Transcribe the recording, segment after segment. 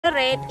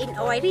elaborate in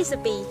our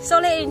recipe. So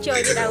let's enjoy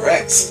with our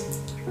rats.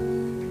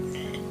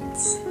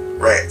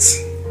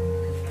 Rats.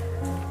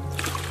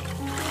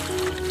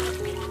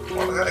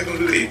 Wonder how they gonna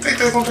do that? You think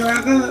they're gonna turn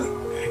out good?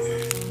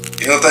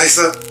 You don't think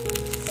so?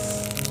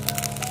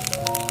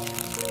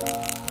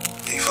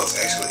 These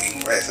folks actually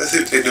eating rats. Let's see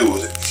what they do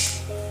with it.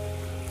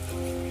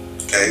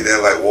 Okay,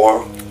 they're like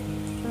water.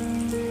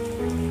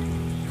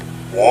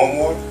 Warm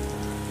water.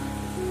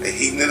 They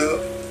heating it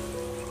up.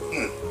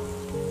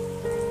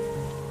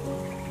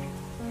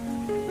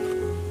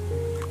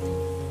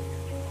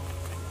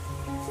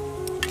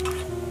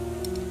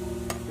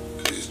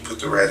 Okay, just put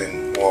the rat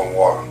in warm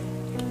water.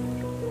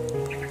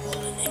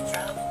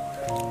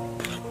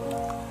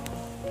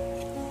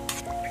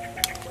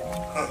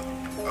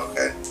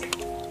 Okay.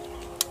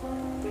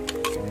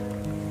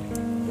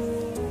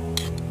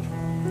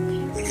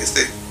 I guess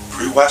they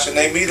pre-washing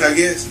their meat, I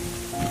guess.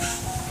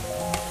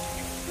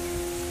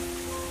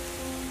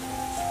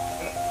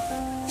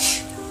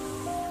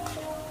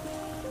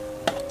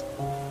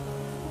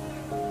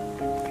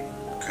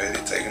 Okay,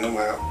 they're taking them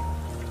out.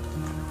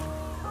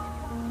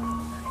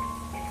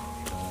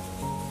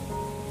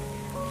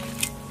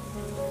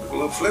 Look a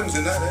little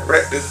flimsy now, that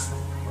rat there.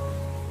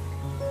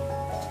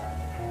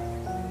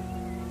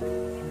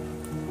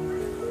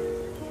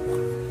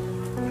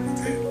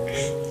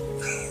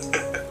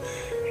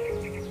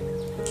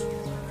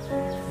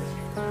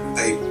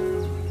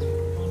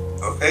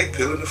 Okay,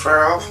 peeling the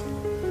fur off.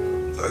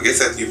 So I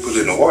guess after you put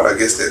it in the water, I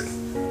guess that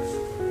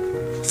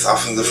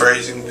softens the fur.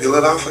 You can peel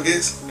it off, I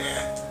guess.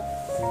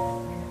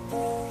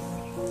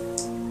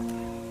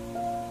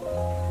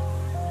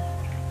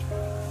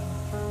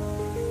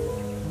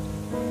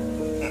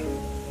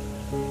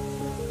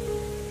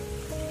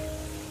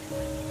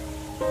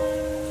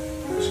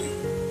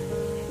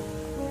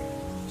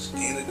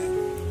 Skin it.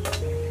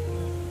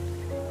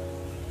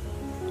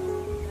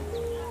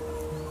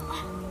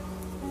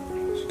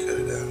 Cut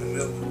it down the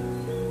middle.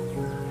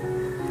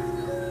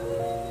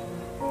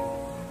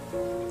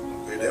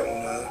 Okay, that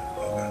one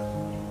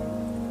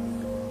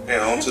okay.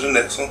 And on to the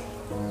next one.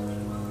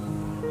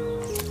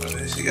 And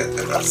then she got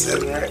about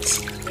 7 rats.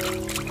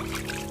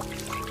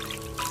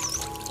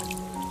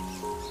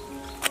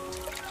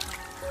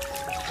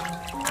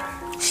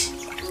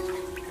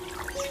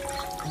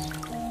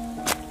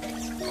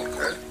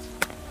 Okay.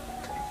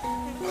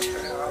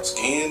 Okay, all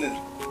skinned and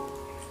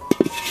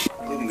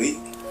a little meat.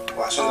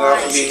 Washing it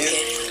off again.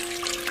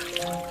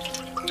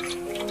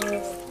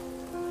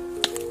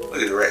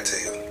 Look at the rat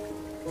tail.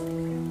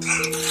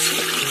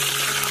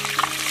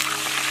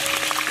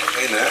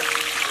 Okay now.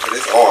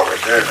 That's all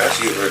right there. Now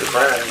she ready to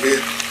fry it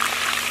again.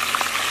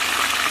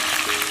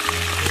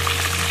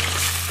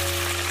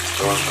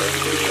 Start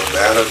spraying with no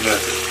bad up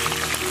nothing.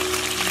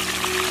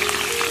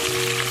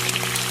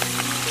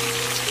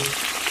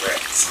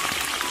 Rats.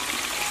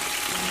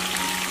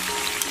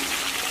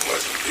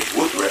 What's some big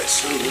wood rats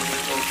too?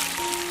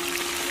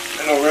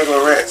 Ain't no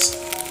regular rats.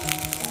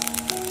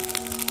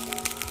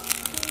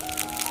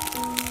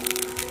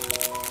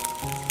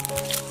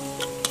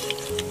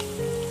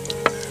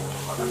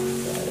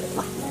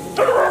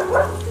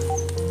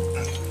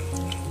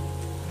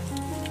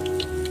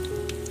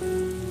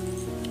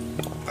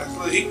 Nice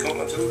little heat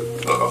coming to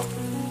it. Uh-oh.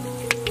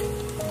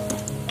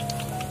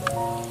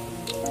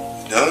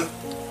 You done?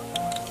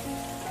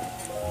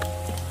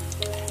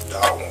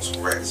 Dog wants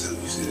some rats too,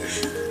 you see that?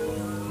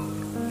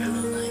 I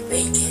don't like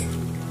bacon.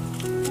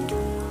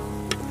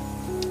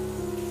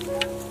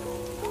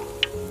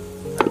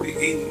 I be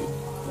eating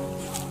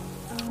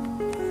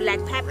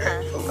black pepper,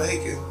 rat for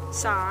bacon.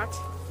 salt,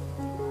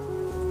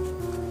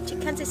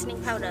 chicken seasoning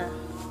powder.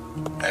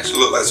 Actually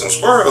look like some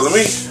squirrels to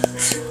me.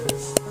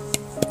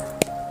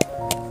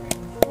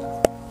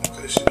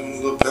 Okay, she doing a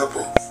little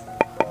pepper.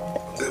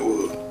 What that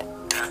was?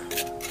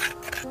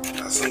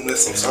 I assume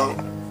that's some salt.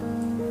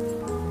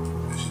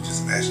 And she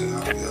just mashing it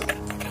all together.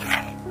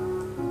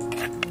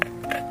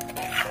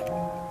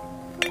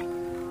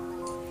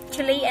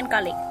 Chili and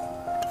garlic.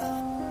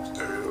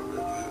 Stir it up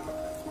real good.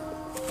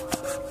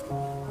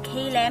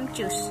 Key lamb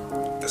juice.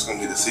 That's gonna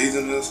be the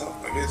seasoning or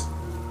something, I guess.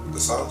 The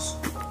sauce.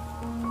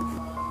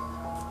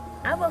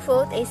 Our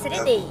food is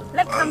ready.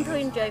 Let's come to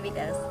enjoy with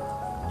us.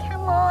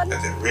 Come on.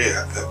 Got that red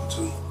hot pepper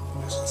too.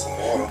 Just got some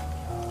water.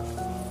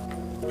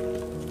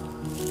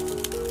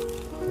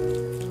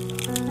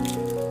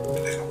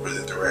 And they gonna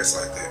present the rats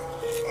like that.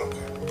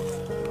 Okay.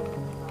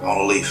 On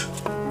a leaf.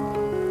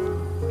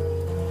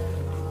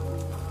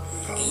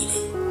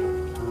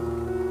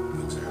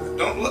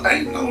 Don't look,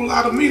 ain't no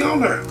lot of meat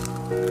on there.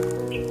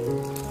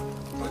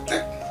 Like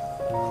that.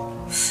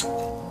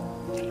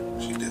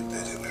 She dipped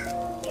that in there.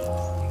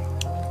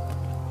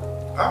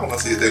 I wanna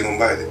see if they gonna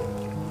bite it.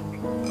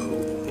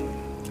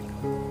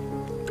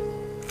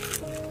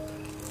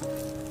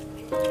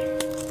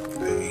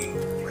 They eat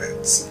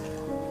rats.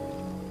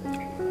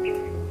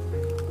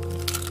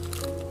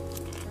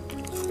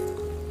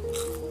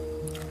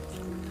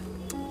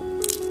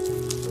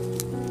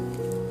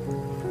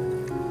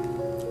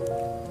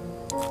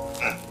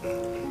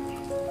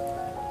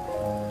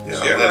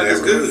 Yeah, that is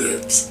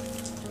good.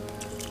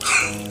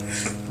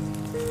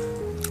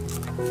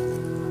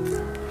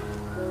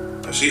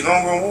 She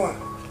homegrown one.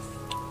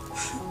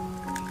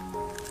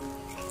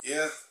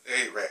 Yeah,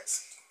 they ate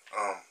rats.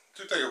 What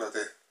you think about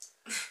that?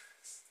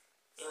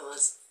 It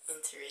was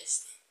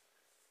interesting.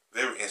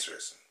 Very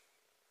interesting.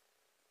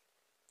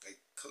 They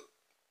cook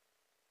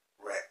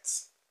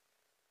rats.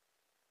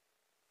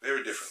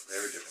 Very different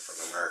from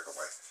the American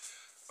way.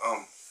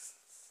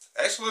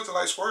 Actually looked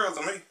like squirrels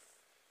to me.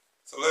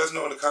 So let us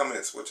know in the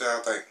comments what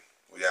y'all think.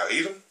 Will y'all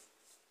eat them?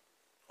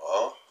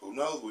 Or who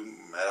knows? We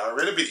might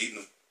already be eating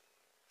them.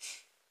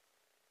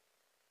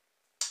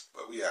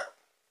 But we out.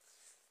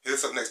 Hit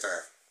us up next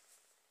time.